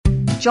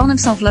John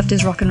himself loved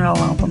his rock and roll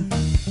album.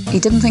 He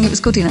didn't think it was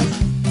good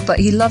enough, but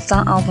he loved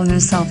that album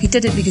himself. He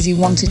did it because he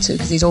wanted to,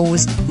 because he'd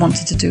always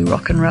wanted to do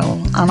rock and roll.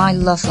 And I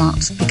love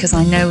that because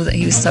I know that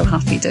he was so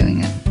happy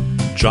doing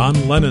it. John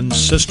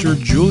Lennon's sister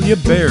Julia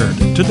Baird.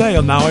 Today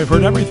on Now I've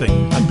Heard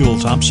Everything, I'm Bill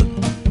Thompson.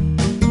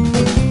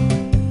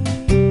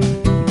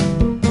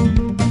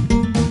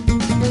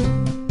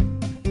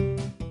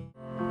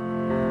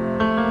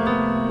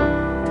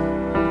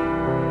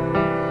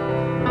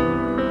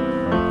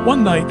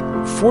 One night,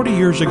 40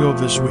 years ago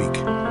this week,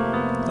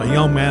 a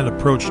young man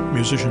approached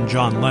musician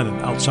John Lennon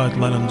outside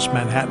Lennon's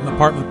Manhattan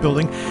apartment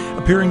building,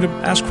 appearing to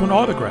ask for an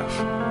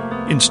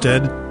autograph.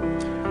 Instead,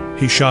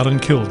 he shot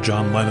and killed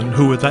John Lennon,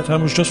 who at that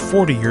time was just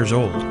 40 years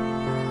old.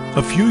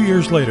 A few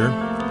years later,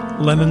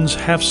 Lennon's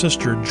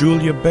half-sister,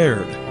 Julia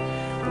Baird,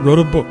 wrote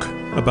a book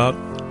about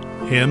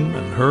him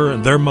and her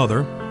and their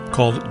mother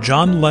called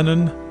John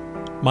Lennon,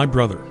 My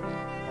Brother.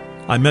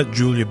 I met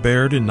Julia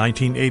Baird in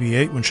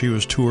 1988 when she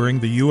was touring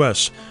the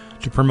U.S.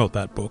 to promote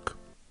that book,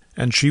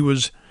 and she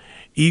was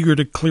eager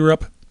to clear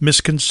up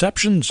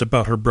misconceptions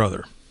about her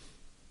brother,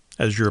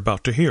 as you're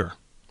about to hear.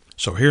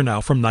 So here now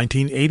from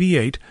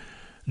 1988,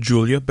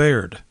 Julia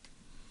Baird.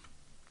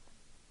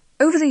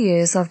 Over the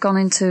years, I've gone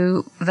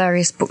into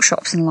various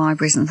bookshops and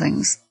libraries and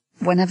things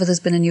whenever there's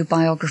been a new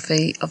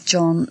biography of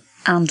John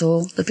and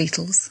or the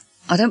Beatles.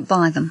 I don't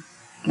buy them.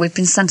 We've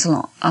been sent a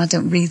lot. I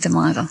don't read them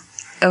either,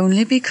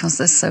 only because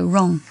they're so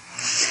wrong.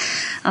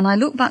 And I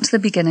look back to the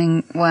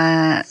beginning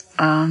where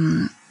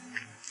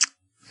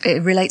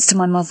it relates to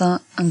my mother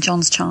and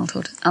John's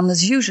childhood, and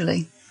there's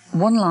usually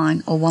one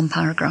line or one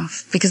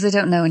paragraph, because they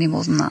don't know any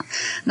more than that.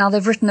 Now,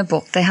 they've written a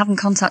book. They haven't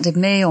contacted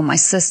me or my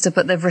sister,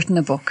 but they've written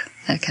a book.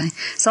 Okay.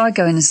 So I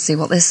go in and see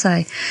what they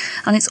say.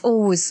 And it's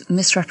always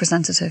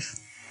misrepresentative.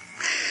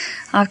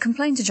 I've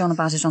complained to John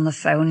about it on the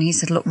phone. He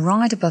said, look,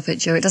 right above it,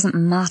 Joe. It doesn't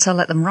matter.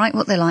 Let them write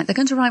what they like. They're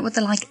going to write what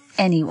they like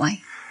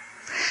anyway.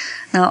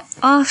 Now,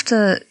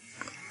 after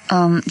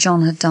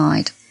John had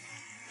died,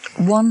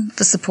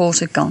 the support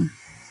had gone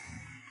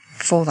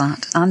for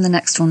that. I'm the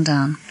next one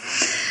down.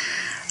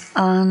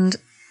 And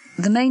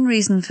the main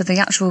reason for the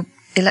actual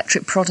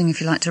electric prodding,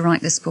 if you like, to write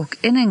this book,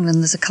 in England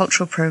there's a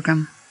cultural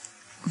programme,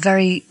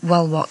 very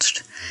well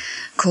watched,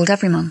 called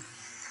Everyman.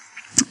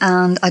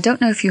 And I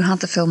don't know if you had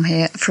the film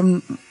here.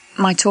 From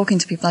my talking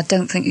to people, I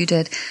don't think you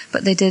did,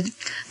 but they did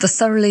the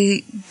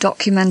thoroughly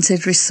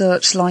documented,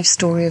 researched life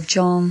story of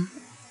John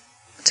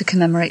to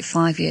commemorate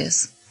 5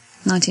 years,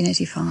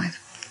 1985.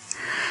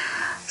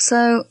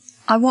 So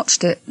I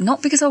watched it,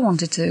 not because I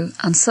wanted to,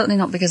 and certainly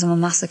not because I'm a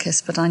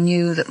masochist, but I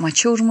knew that my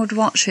children would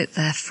watch it,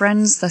 their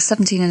friends, they're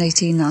 17 and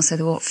 18 now, so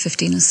they were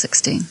 15 and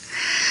 16,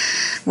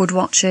 would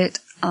watch it.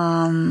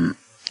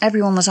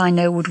 Everyone that I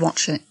know would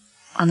watch it,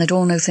 and they'd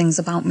all know things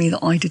about me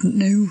that I didn't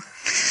know.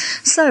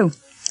 So,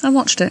 I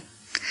watched it.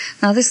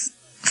 Now, this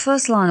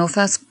first line, or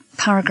first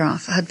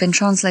paragraph, had been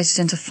translated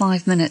into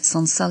 5 minutes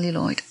on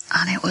celluloid,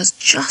 and it was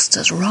just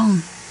as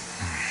wrong.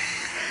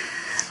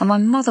 And my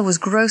mother was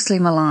grossly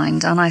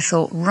maligned, and I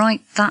thought,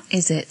 right, that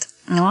is it.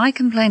 Now, I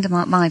complained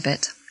about my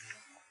bit.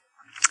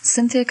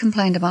 Cynthia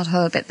complained about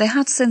her bit. They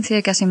had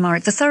Cynthia getting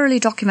married. The thoroughly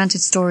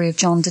documented story of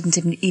John didn't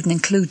even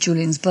include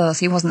Julian's birth.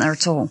 He wasn't there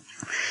at all.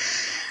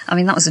 I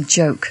mean, that was a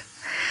joke.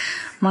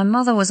 My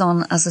mother was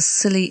on as a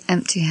silly,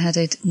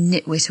 empty-headed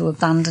nitwit who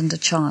abandoned a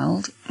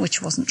child,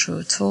 which wasn't true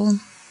at all.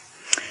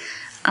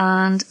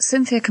 And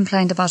Cynthia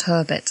complained about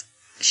her bit.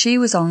 She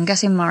was on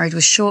getting married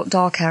with short,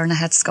 dark hair and a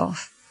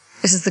headscarf.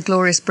 This is the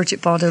glorious Bridget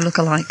Bardot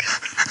look-alike.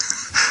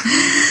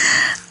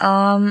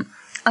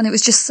 And it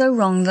was just so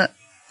wrong that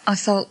I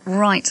felt,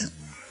 right,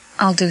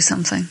 I'll do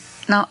something.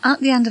 Now,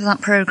 at the end of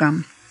that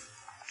programme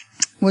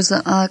was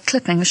a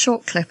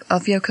short clip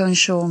of Yoko and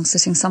Sean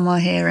sitting somewhere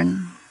here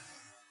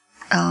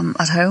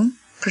at home,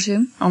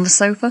 presume, on the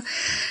sofa,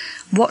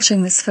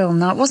 watching this film.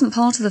 Now, it wasn't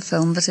part of the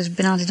film, but it had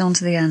been added on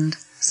to the end.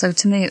 So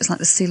to me, it was like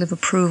the seal of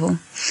approval,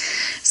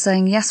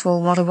 saying, yes,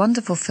 well, what a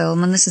wonderful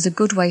film, and this is a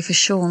good way for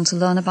Sean to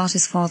learn about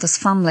his father's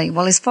family.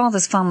 Well, his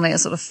father's family are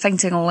sort of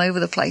fainting all over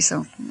the place,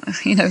 so,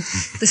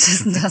 this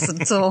isn't us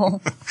at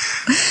all.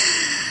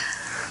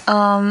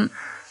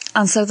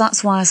 And so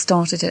that's why I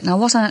started it. Now,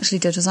 what I actually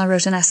did was I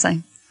wrote an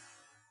essay,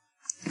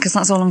 because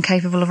that's all I'm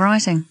capable of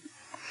writing,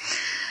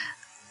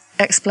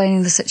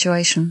 explaining the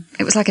situation.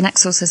 It was like an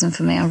exorcism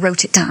for me. I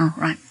wrote it down,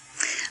 right?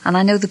 And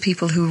I know the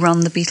people who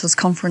run the Beatles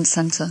Conference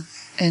Centre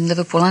in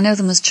Liverpool. I know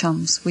them as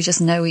chums. We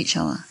just know each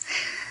other.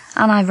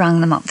 And I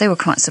rang them up. They were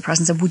quite surprised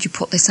and said, would you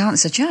put this out? And I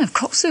said, yeah, of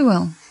course we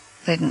will.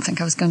 They didn't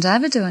think I was going to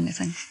ever do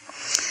anything.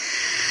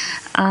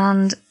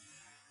 And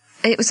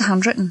it was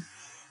handwritten.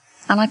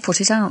 And I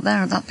put it out there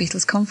at that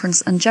Beatles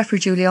conference. And Jeffrey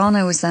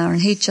Giuliano was there,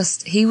 and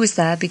he was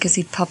there because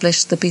he'd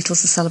published The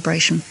Beatles: A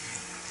Celebration.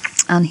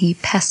 And he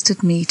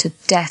pestered me to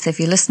death. If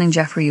you're listening,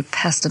 Jeffrey, you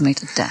pestered me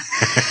to death.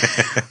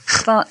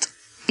 But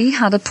he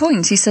had a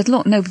point. He said,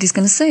 look, nobody's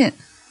going to see it.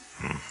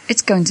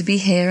 It's going to be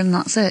here and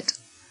that's it.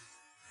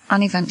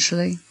 And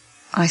eventually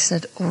I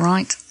said, all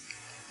right,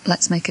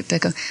 let's make it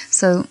bigger.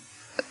 So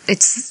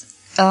it's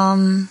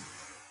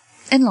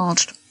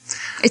enlarged.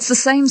 It's the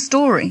same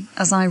story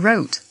as I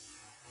wrote,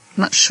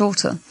 much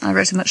shorter. I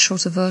wrote a much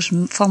shorter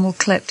version, far more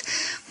clipped,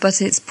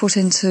 but it's put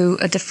into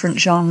a different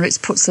genre. It's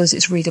put so that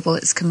it's readable,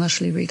 it's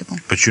commercially readable.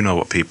 But you know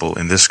what people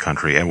in this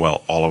country, and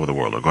well, all over the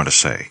world, are going to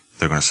say.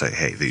 They're going to say,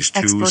 hey, these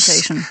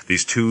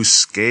two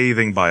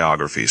scathing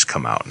biographies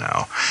come out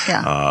now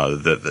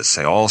that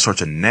say all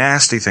sorts of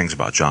nasty things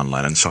about John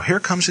Lennon. So here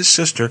comes his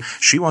sister.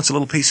 She wants a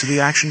little piece of the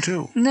action,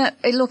 too. No,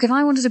 look, if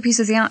I wanted a piece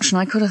of the action,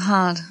 I could have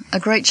had a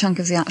great chunk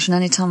of the action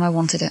any time I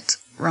wanted it.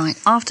 Right.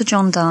 After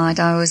John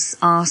died, I was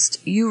asked,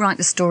 you write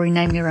the story,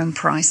 name your own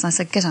price. I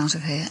said, get out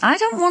of here. I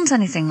don't want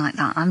anything like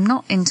that. I'm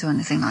not into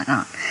anything like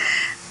that.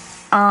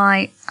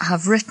 I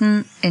have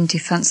written in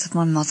defense of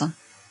my mother.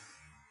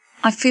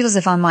 I feel as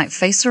if I might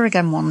face her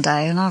again one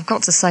day, and I've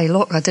got to say,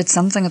 look, I did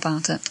something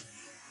about it.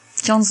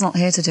 John's not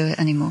here to do it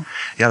anymore.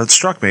 Yeah, that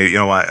struck me. You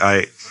know,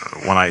 I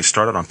when I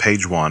started on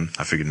page 1,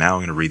 I figured now I'm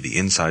going to read the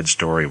inside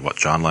story of what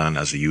John Lennon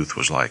as a youth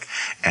was like.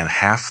 And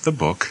half the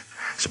book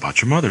is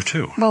about your mother,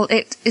 too. Well,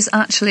 it is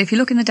actually, if you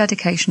look in the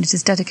dedication, it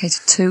is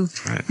dedicated to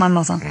my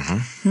mother,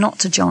 not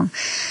to John.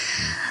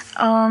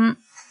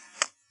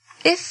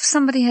 If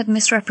somebody had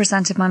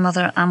misrepresented my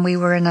mother and we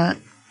were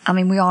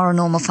we are a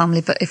normal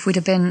family, but if we'd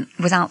have been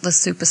without the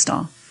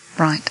superstar,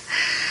 right,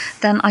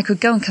 then I could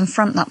go and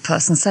confront that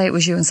person, say it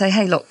was you, and say,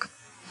 hey, look,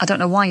 I don't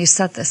know why you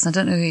said this, and I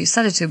don't know who you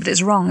said it to, but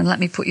it's wrong, and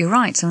let me put you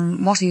right,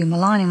 and what are you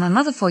maligning my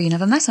mother for? You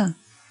never met her.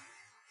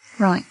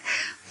 Right.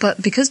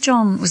 But because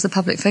John was the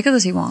public figure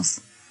that he was,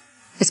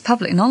 it's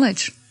public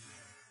knowledge,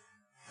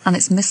 and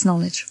it's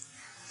misknowledge.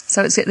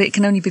 So it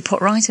can only be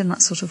put right in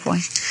that sort of way.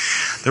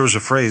 There was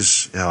a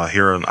phrase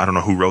here, and I don't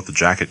know who wrote the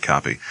jacket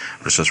copy,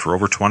 but it says, for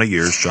over 20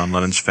 years, John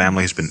Lennon's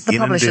family has been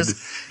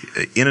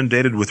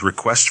inundated with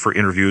requests for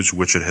interviews,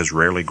 which it has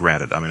rarely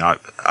granted. I mean,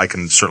 I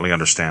can certainly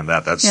understand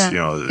that. That's, that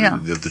you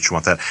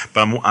want that.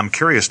 But I'm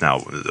curious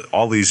now.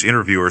 All these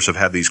interviewers have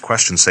had these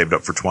questions saved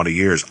up for 20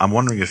 years. I'm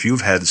wondering if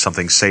you've had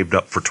something saved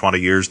up for 20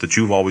 years that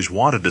you've always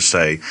wanted to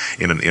say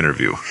in an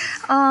interview.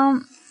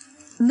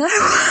 No.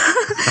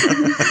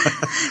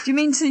 Do you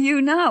mean to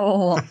you now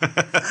or what?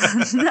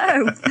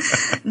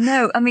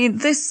 No. I mean,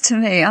 this to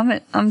me,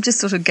 I'm just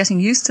sort of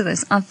getting used to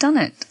this. I've done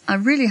it. I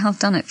really have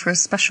done it for a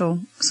special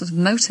sort of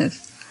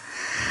motive.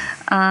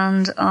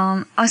 And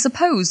I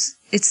suppose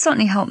it's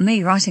certainly helped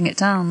me writing it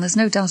down. There's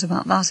no doubt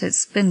about that.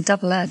 It's been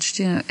double-edged.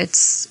 You know,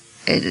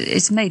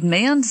 it's made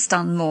me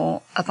understand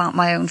more about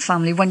my own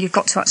family when you've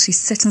got to actually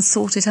sit and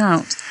sort it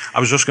out. I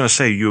was just going to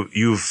say,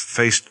 you've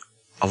faced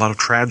a lot of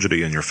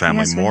tragedy in your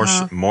family,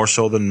 yes, more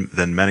so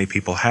than many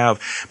people have.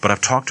 But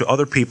I've talked to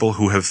other people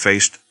who have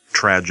faced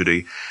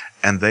tragedy,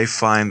 and they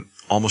find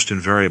almost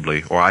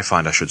invariably, or I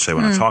find, I should say,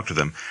 when I talk to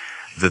them,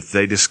 that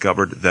they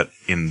discovered that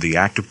in the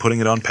act of putting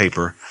it on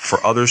paper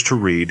for others to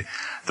read,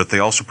 that they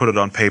also put it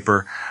on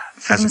paper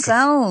for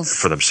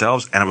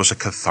themselves, and it was a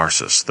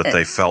catharsis, that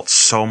they felt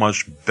so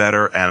much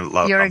better. And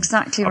you're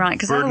exactly right,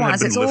 because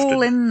otherwise it's lifted.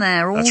 All in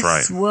there, all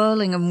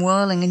swirling and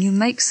whirling, and you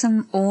make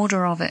some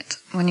order of it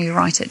when you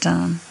write it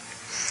down.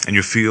 And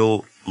you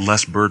feel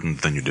less burdened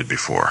than you did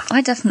before.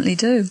 I definitely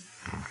do.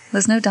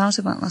 There's no doubt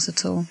about that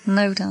at all.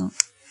 No doubt.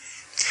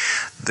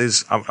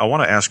 I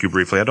want to ask you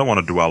briefly, I don't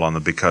want to dwell on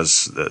them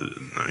because,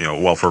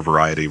 for a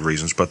variety of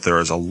reasons, but there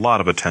is a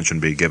lot of attention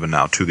being given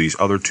now to these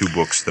other 2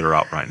 books that are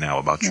out right now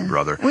about your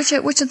brother. Which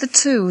are the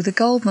 2? The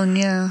Goldman,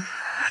 Yeah,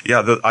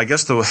 I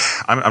guess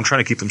I'm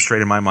trying to keep them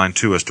straight in my mind,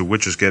 too, as to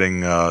which is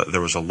getting,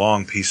 there was a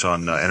long piece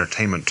on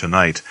Entertainment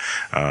Tonight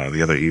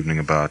the other evening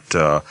about,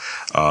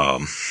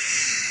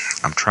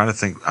 I'm trying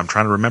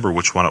to remember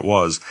which one it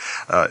was.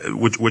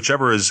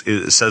 Whichever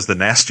says the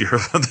nastier,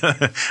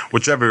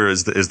 whichever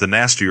is the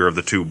nastier of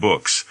the 2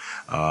 books.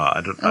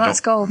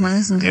 That's Goldman,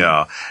 isn't it?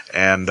 Yeah.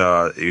 And,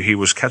 he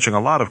was catching a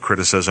lot of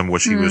criticism,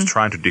 which he was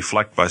trying to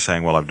deflect by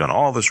saying, well, I've done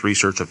all this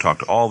research, I've talked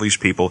to all these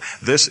people,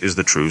 this is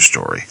the true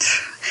story.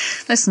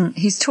 Listen,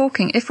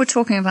 if we're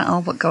talking about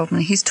Albert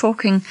Goldman, he's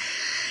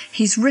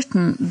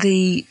written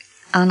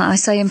and I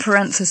say in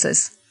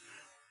parentheses,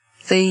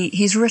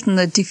 he's written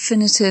the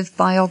definitive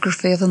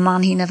biography of a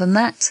man he never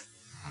met.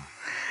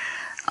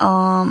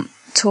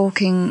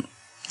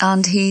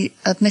 And he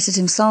admitted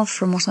himself,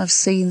 from what I've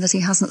seen, that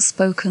he hasn't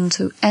spoken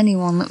to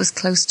anyone that was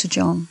close to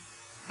John.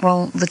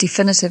 Well, the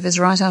definitive is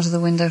right out of the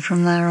window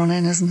from there on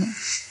in, isn't it?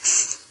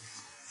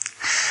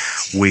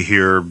 We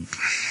hear,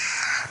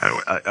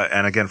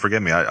 and again,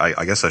 forgive me,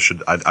 I guess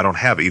I don't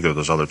have either of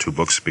those other 2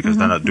 books because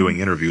they're not doing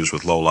interviews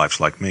with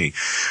lowlifes like me.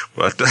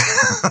 But,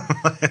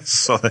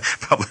 so the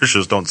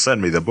publishers don't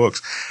send me the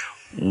books.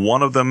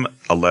 One of them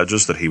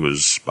alleges that he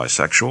was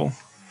bisexual.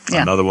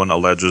 Yeah. Another one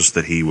alleges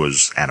that he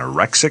was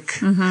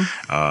anorexic,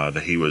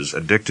 that he was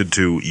addicted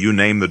to, you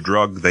name the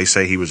drug, they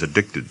say he was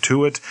addicted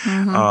to it.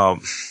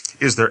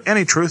 Is there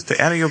any truth to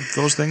any of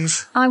those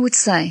things? I would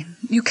say,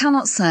 you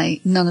cannot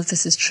say none of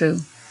this is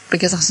true,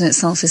 because that in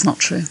itself is not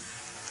true.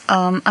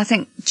 I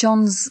think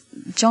John's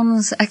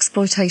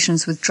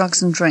exploitations with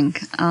drugs and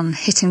drink and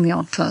hitting the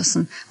odd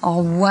person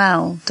are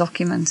well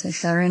documented.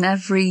 They're in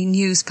every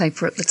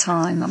newspaper at the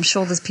time. I'm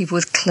sure there's people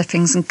with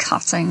clippings and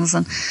cuttings,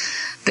 and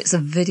bits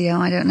of video,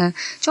 I don't know.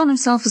 John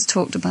himself has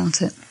talked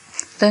about it.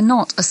 They're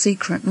not a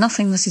secret.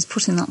 Nothing that is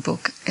put in that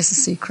book is a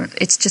secret.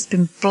 It's just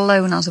been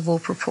blown out of all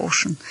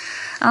proportion.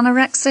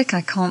 Anorexic,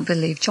 I can't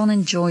believe. John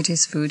enjoyed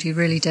his food, he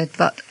really did.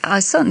 But I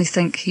certainly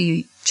think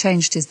he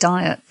changed his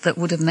diet that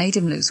would have made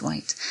him lose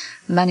weight.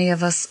 Many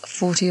of us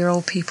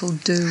 40-year-old people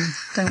do,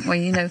 don't we?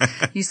 You know,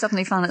 you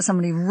suddenly find that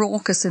somebody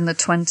raucous in their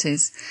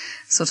 20s,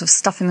 sort of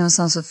stuffing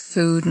themselves with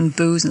food and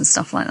booze and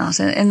stuff like that.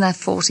 In their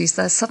 40s,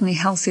 they're suddenly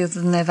healthier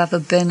than they've ever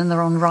been, and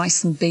they're on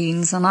rice and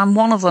beans, and I'm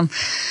one of them,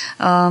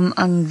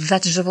 and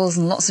vegetables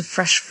and lots of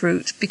fresh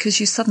fruit, because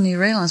you suddenly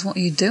realise what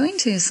you're doing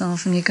to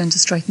yourself, and you're going to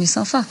straighten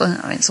yourself up.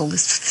 I mean, it's all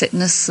this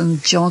fitness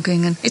and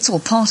jogging, and it's all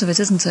part of it,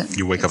 isn't it?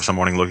 You wake up some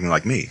morning looking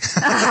like me.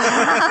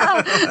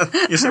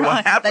 You say,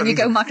 what happened? Then you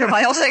go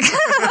macrobiotic.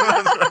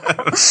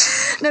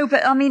 No,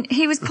 but I mean,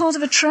 he was part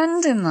of a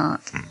trend in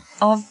that,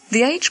 of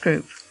the age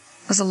group.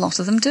 There's a lot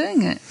of them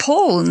doing it.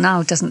 Paul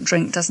now doesn't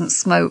drink, doesn't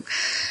smoke,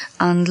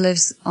 and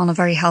lives on a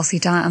very healthy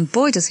diet, and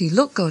boy, does he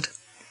look good.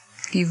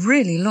 He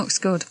really looks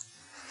good.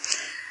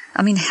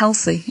 I mean,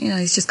 healthy. You know,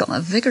 he's just got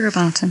that vigour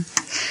about him.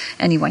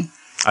 Anyway.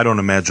 I don't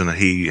imagine that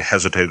he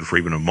hesitated for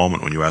even a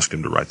moment when you asked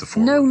him to write the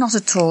foreword. No, not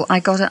at all.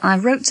 I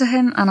wrote to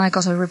him, and I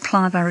got a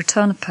reply by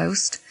return of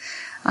post.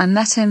 I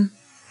met him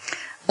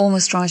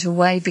almost right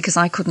away because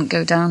I couldn't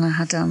go down. I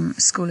had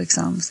school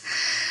exams.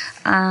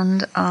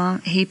 And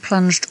he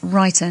plunged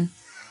right in.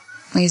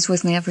 He's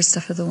with me every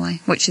step of the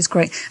way, which is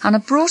great. And I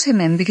brought him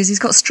in because he's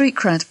got street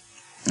cred.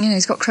 You know,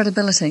 he's got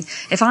credibility.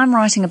 If I'm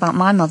writing about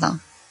my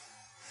mother,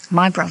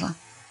 my brother,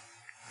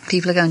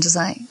 people are going to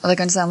say,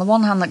 on the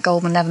one hand that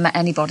Goldman never met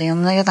anybody, and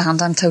on the other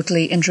hand I'm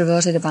totally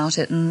introverted about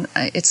it, and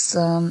it's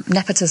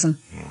nepotism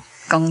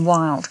gone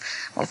wild.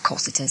 Well, of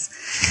course it is.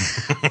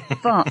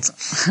 But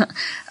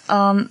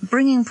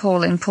bringing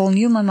Paul in, Paul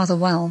knew my mother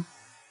well.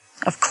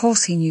 Of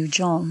course he knew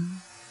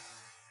John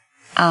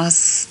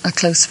as a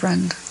close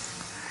friend.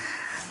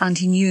 And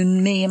he knew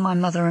me and my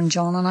mother and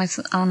John,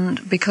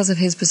 and because of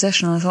his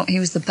position, I thought he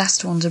was the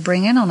best one to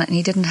bring in on it, and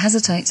he didn't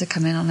hesitate to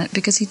come in on it,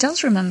 because he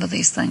does remember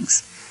these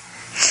things.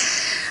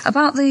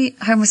 About the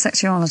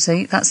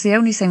homosexuality, that's the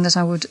only thing that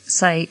I would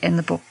say in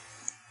the book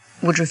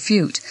would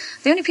refute.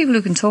 The only people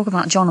who can talk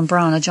about John and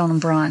Brian are John and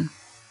Brian.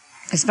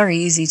 It's very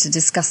easy to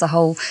discuss the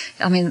whole,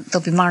 I mean,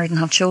 they'll be married and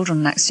have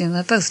children next year, and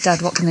they're both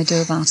dead, what can they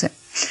do about it?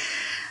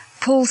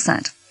 Paul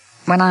said,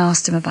 when I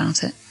asked him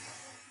about it,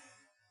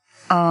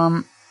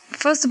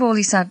 first of all,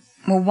 he said,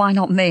 well, why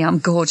not me? I'm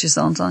gorgeous,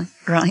 aren't I?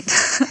 Right.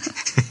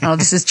 Oh,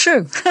 this is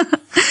true.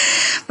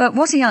 But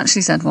what he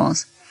actually said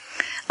was,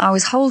 I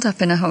was holed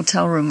up in a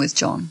hotel room with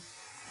John,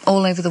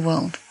 all over the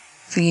world,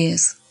 for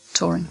years,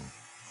 touring.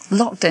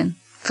 Locked in.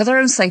 For their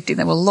own safety,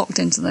 they were locked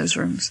into those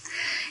rooms.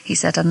 He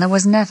said, and there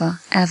was never,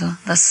 ever,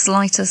 the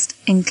slightest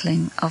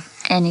inkling of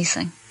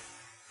anything.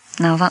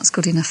 Now, that's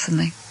good enough for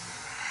me.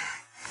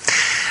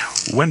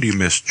 When do you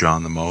miss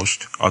John the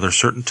most? Are there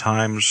certain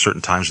times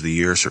of the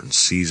year, certain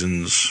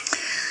seasons?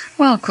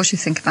 Well, of course you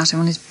think about him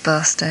on his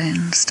birthday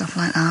and stuff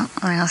like that.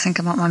 I mean, I think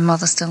about my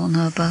mother still on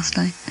her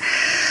birthday.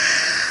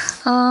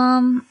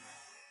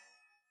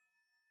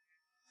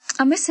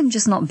 I miss him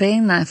just not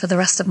being there for the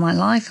rest of my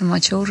life and my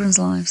children's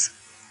lives.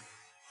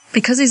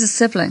 Because he's a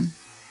sibling,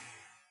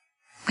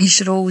 he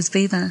should always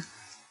be there.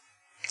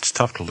 It's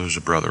tough to lose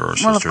a brother or a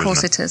sister, well, of course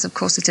isn't it? It is, of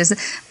course it is.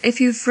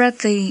 If you've read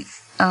the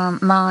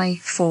my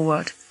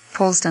foreword,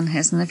 Paul's done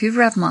his, and if you've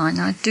read mine,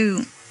 I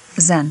do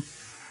Zen,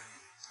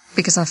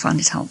 because I find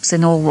it helps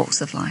in all walks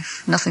of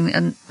life. Nothing,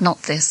 and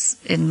not this,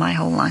 in my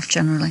whole life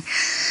generally.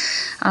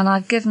 And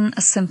I've given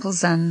a simple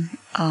Zen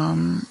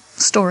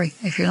story,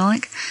 if you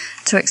like,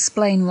 to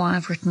explain why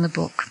I've written the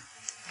book.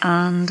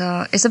 And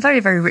it's a very,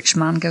 very rich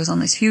man, goes on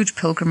this huge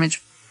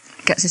pilgrimage,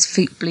 gets his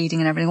feet bleeding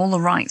and everything, all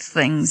the right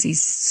things.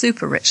 He's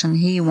super rich, and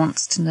he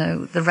wants to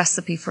know the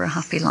recipe for a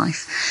happy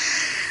life,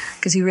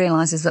 because he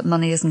realises that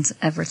money isn't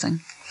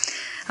everything.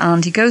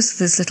 And he goes to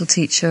this little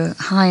teacher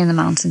high in the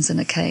mountains in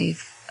a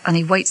cave, and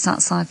he waits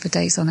outside for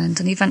days on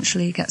end, and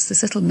eventually he gets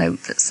this little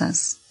note that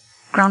says,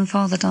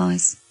 grandfather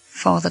dies,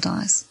 father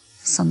dies,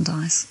 son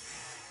dies.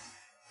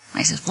 And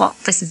he says, what?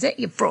 This is it?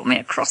 You brought me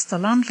across the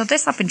land for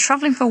this? I've been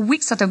travelling for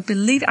weeks. I don't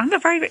believe it. I'm a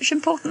very rich,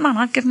 important man.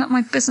 I've given up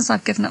my business.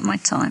 I've given up my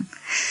time.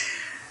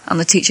 And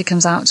the teacher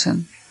comes out to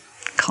him,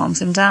 calms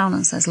him down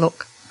and says,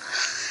 look,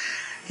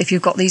 if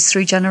you've got these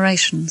 3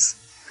 generations,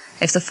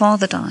 if the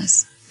father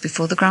dies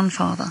before the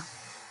grandfather,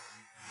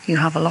 you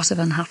have a lot of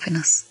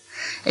unhappiness.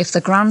 If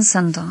the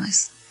grandson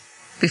dies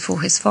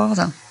before his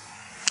father,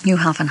 you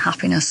have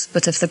unhappiness.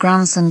 But if the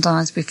grandson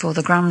dies before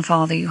the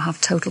grandfather, you have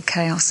total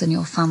chaos in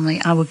your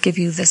family. I would give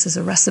you this as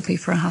a recipe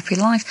for a happy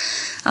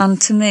life. And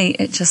to me,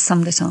 it just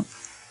summed it up.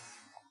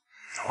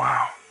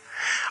 Wow.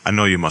 I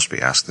know you must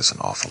be asked this an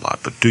awful lot,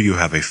 but do you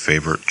have a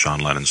favourite John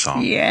Lennon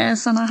song?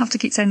 Yes, and I have to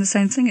keep saying the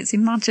same thing. It's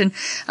Imagine.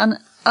 And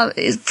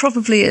it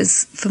probably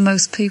is for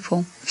most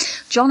people.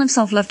 John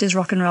himself loved his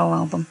rock and roll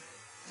album.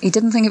 He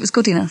didn't think it was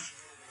good enough,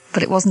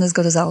 but it wasn't as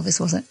good as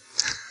Elvis, was it?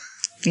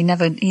 He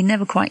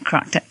never quite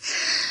cracked it.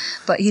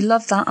 But he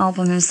loved that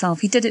album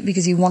himself. He did it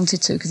because he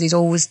wanted to, because he'd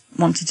always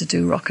wanted to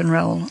do rock and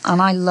roll.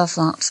 And I love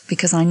that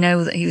because I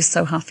know that he was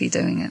so happy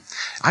doing it.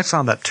 I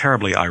found that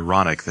terribly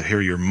ironic that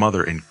here your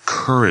mother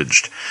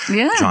encouraged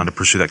John to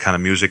pursue that kind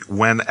of music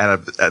when at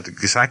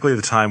exactly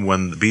the time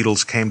when the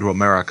Beatles came to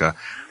America,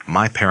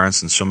 my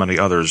parents and so many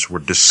others were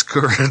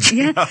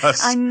discouraging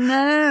us. I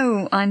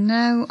know.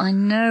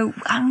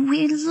 And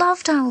we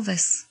loved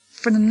Elvis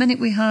from the minute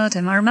we heard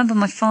him. I remember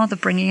my father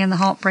bringing in the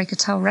Heartbreak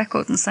Hotel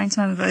record and saying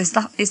to me, is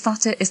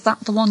that it? Is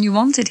that the one you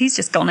wanted? He's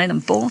just gone in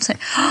and bought it.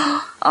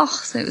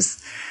 So it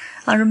was,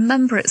 I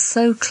remember it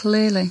so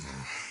clearly.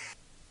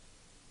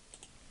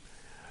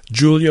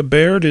 Julia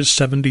Baird is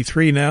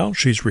 73 now.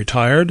 She's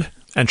retired,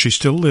 and she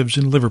still lives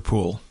in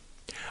Liverpool.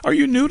 Are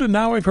you new to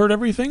Now I've Heard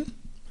Everything?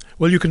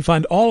 Well, you can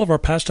find all of our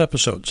past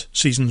episodes,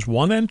 seasons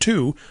 1 and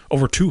 2,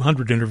 over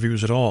 200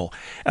 interviews in all,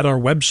 at our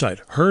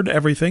website,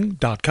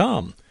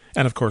 heardeverything.com.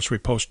 And, of course, we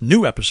post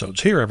new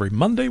episodes here every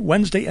Monday,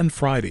 Wednesday, and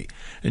Friday.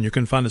 And you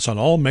can find us on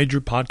all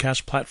major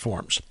podcast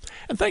platforms.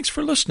 And thanks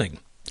for listening.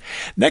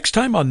 Next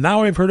time on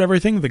Now I've Heard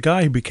Everything, the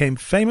guy who became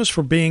famous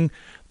for being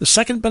the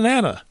second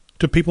banana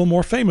to people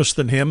more famous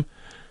than him,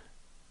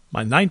 my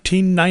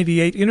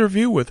 1998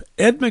 interview with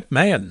Ed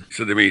McMahon.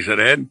 Said to me, he said,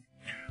 Ed,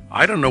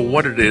 I don't know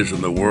what it is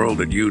in the world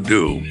that you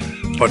do,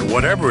 but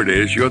whatever it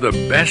is, you're the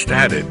best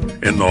at it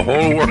in the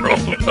whole world.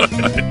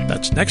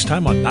 That's next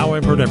time on Now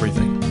I've Heard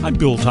Everything. I'm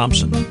Bill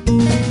Thompson.